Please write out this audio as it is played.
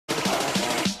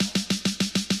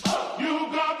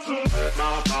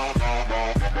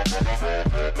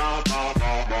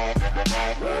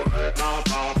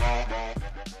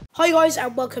Hi guys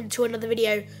and welcome to another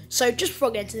video. So just before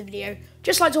I get into the video,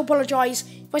 just like to apologise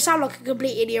if I sound like a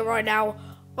complete idiot right now.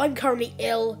 I'm currently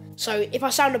ill, so if I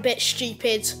sound a bit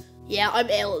stupid, yeah, I'm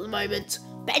ill at the moment.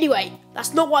 But anyway,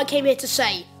 that's not what I came here to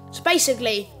say. So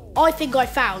basically, I think I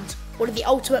found one of the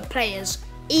ultimate players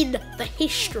in the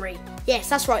history. Yes,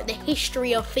 that's right, the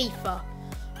history of FIFA.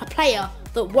 A player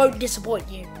that won't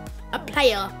disappoint you. A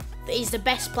player that is the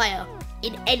best player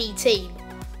in any team.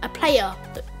 A player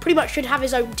that pretty much should have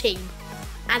his own team.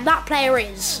 And that player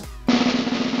is...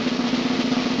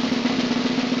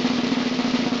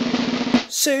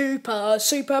 Super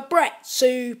Brett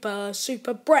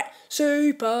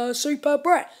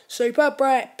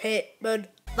Pitman.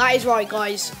 That is right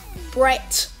guys,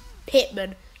 Brett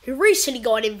Pitman, who recently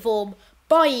got an inform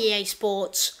by EA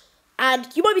Sports. And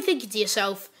you might be thinking to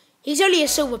yourself, he's only a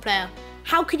silver player,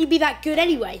 how can he be that good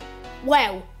anyway?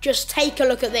 Well, just take a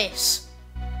look at this.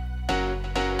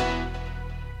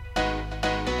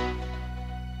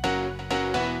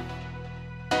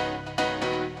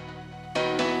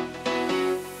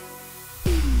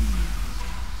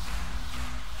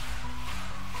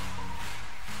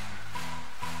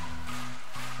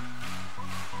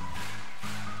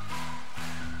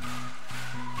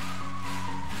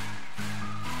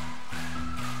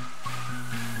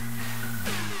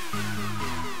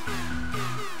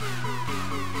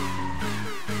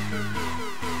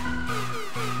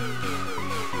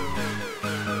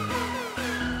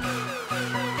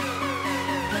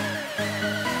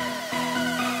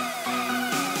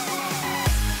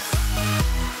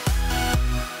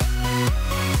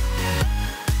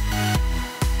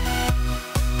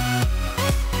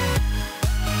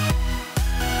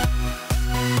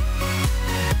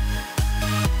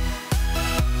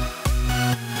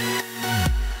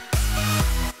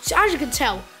 So as you can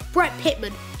tell, Brett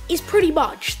Pitman is pretty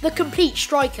much the complete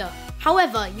striker.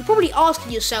 However, you're probably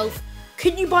asking yourself,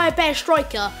 couldn't you buy a better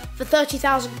striker for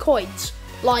 30,000 coins?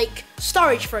 Like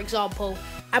Sturridge, for example.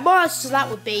 And my answer to that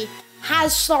would be,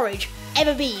 has Sturridge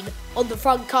ever been on the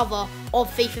front cover of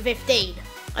FIFA 15?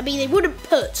 I mean, they wouldn't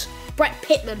put Brett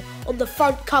Pitman on the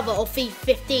front cover of FIFA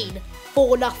 15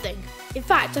 for nothing. In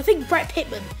fact, I think Brett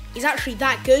Pitman is actually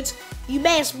that good. You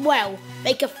may as well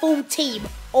make a full team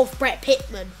of Brett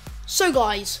Pitman. So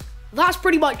guys, that's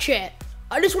pretty much it.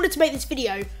 I just wanted to make this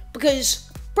video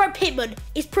because Brett Pitman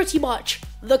is pretty much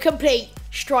the complete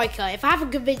striker. If I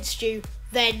haven't convinced you,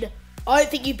 then I don't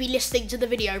think you'd be listening to the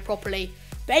video properly.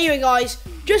 But anyway guys,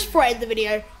 just before I end the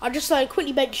video, I'd just like to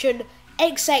quickly mention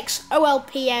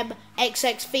XXOLPM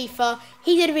XX FIFA.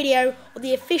 He did a video on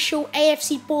the official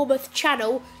AFC Bournemouth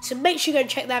channel, so make sure you go and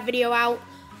check that video out.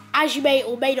 As you may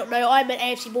or may not know, I'm an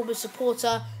AFC Bournemouth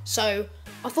supporter, so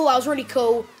I thought that was really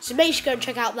cool, so make sure you go and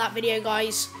check out that video,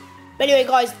 guys. But anyway,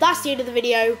 guys, that's the end of the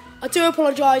video. I do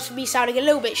apologise for me sounding a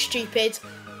little bit stupid.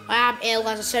 I am ill,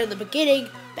 as I said in the beginning.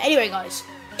 But anyway, guys,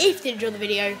 if you did enjoy the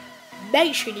video,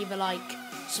 make sure you leave a like,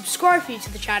 subscribe for you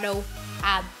to the channel,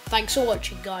 and thanks for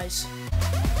watching, guys.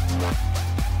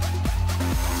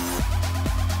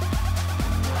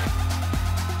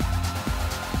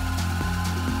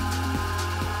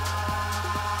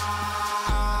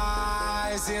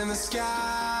 In the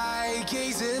sky,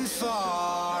 gazing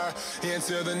far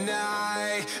into the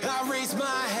night, I raise my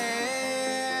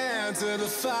hand to the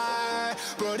fire,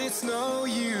 but it's no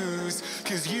use,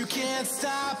 'cause you can't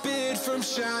stop it from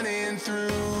shining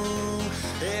through.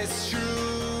 It's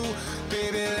true,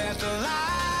 baby, let the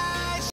light